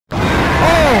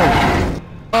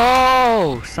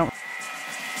Whoa!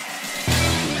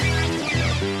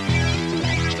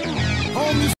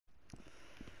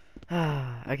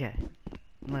 Okay,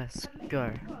 let's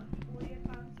go.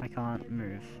 I can't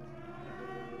move.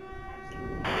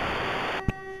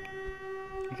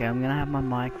 Okay, I'm gonna have my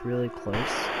mic really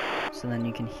close, so then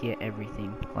you can hear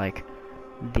everything, like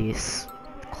this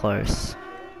close,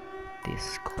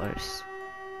 this close.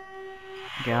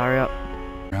 Okay, hurry up.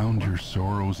 Drowned your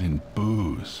sorrows in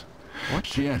booze. What?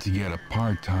 She had to get a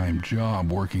part-time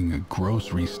job working a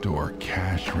grocery store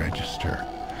cash register.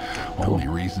 Only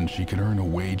reason she could earn a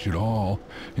wage at all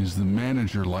is the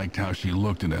manager liked how she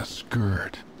looked in a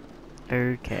skirt.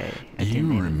 Okay.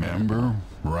 You remember,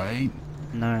 right?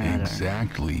 No, I don't.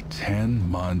 Exactly 10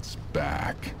 months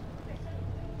back.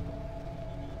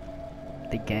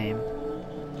 The game.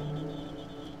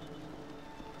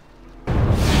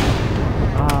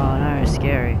 Oh no,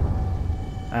 scary.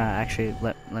 Actually,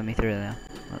 let me through now.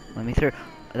 Let me through.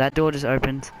 That door just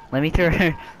opened. Let me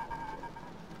through.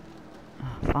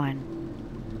 Oh, fine.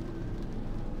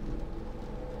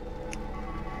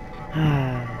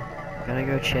 Gotta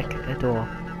go check the door.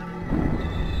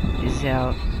 This is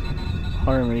how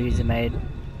horror movies are made.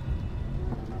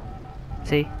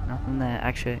 See? Nothing there,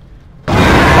 actually.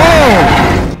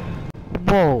 Oh!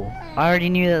 Whoa! I already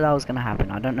knew that that was gonna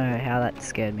happen. I don't know how that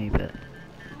scared me, but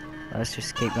let's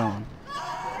just keep going.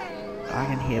 I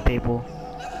can hear people.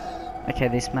 Okay,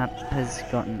 this map has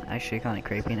gotten actually kind of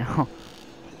creepy now.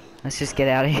 Let's just get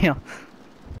out of here.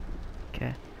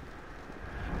 Okay.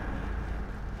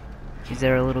 Is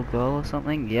there a little girl or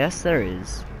something? Yes, there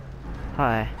is.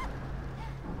 Hi.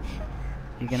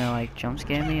 You gonna like jump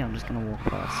scare me? I'm just gonna walk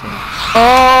past here.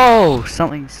 Oh!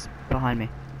 Something's behind me.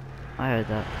 I heard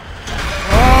that.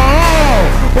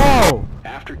 Oh! Whoa!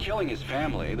 After killing his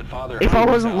family, the father. If I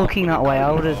wasn't looking that way, I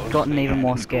would have gotten even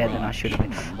more scared than I should have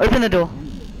been. Open the door.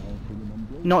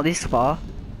 Not this far.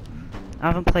 I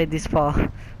haven't played this far.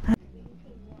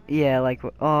 Yeah, like,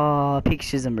 oh,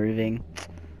 pictures are moving.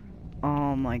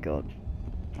 Oh my god.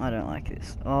 I don't like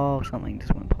this. Oh, something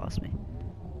just went past me.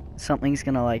 Something's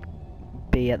gonna, like,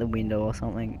 be at the window or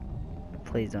something.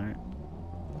 Please don't.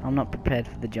 I'm not prepared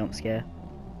for the jump scare.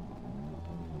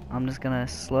 I'm just gonna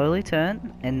slowly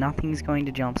turn, and nothing's going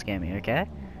to jump scare me, okay?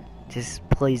 Just,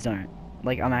 please don't.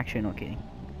 Like, I'm actually not kidding.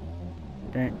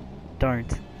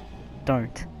 Don't.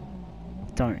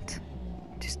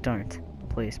 Just don't.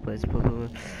 Please.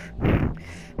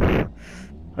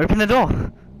 Open the door!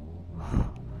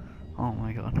 Oh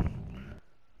my god.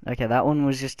 Okay, that one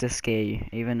was just to scare you,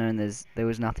 even though there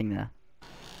was nothing there.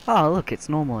 Oh, look, it's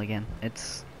normal again.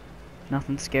 It's...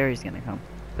 nothing scary's gonna come.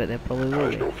 But there probably will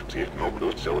be. And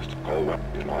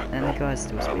the guy's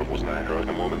still speaking.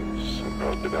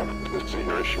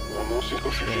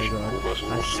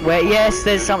 I swear, yes,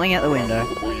 there's something at the window.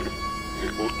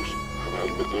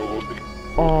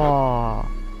 Oh.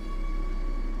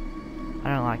 I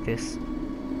don't like this.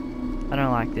 I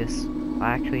don't like this.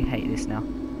 I actually hate this now.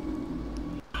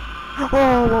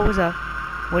 Oh, what was that?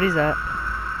 What is that?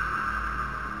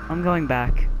 I'm going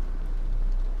back.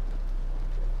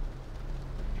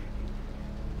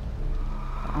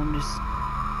 I'm just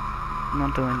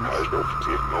not doing this.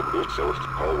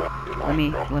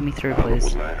 Let me through,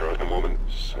 please.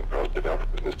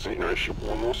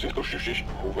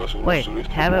 Wait,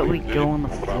 how about we go on the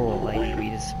floor like we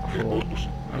just before?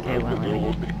 Okay, it won't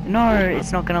let me. No,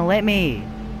 it's not gonna let me.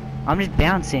 I'm just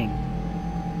bouncing.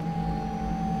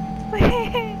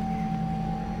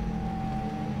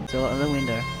 Still at the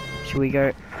window. Should we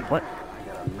go? What?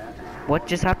 What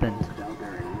just happened?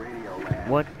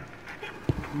 What?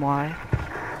 Why?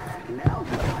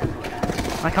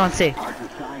 I can't see.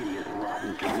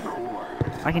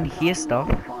 I can hear stuff.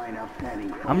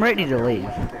 I'm ready to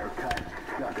leave.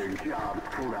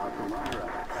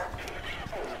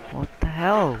 What the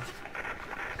hell?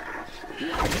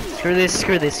 Screw this.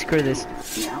 Wait.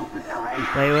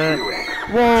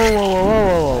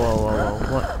 Whoa.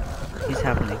 What is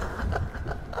happening?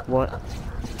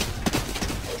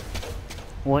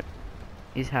 What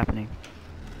is happening?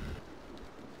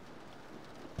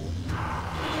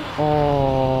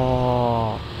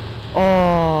 Oh.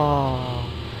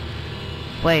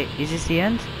 Wait, is this the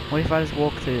end? What if I just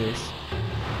walk through this?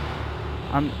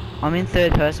 I'm in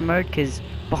third person mode because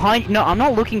behind. No, I'm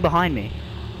not looking behind me.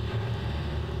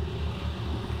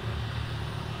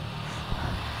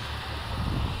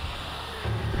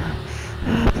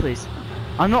 Please,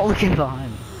 I'm not looking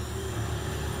behind me.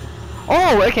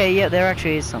 Oh, okay, yeah, there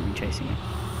actually is something chasing me.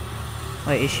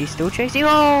 Wait, is she still chasing?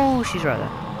 Oh, she's right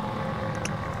there.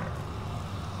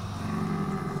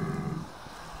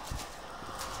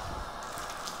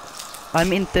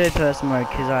 I'm in third person mode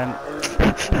because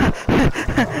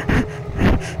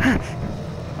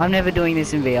I'm never doing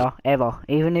this in VR, ever.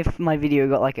 Even if my video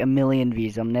got like 1 million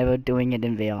views, I'm never doing it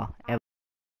in VR, ever.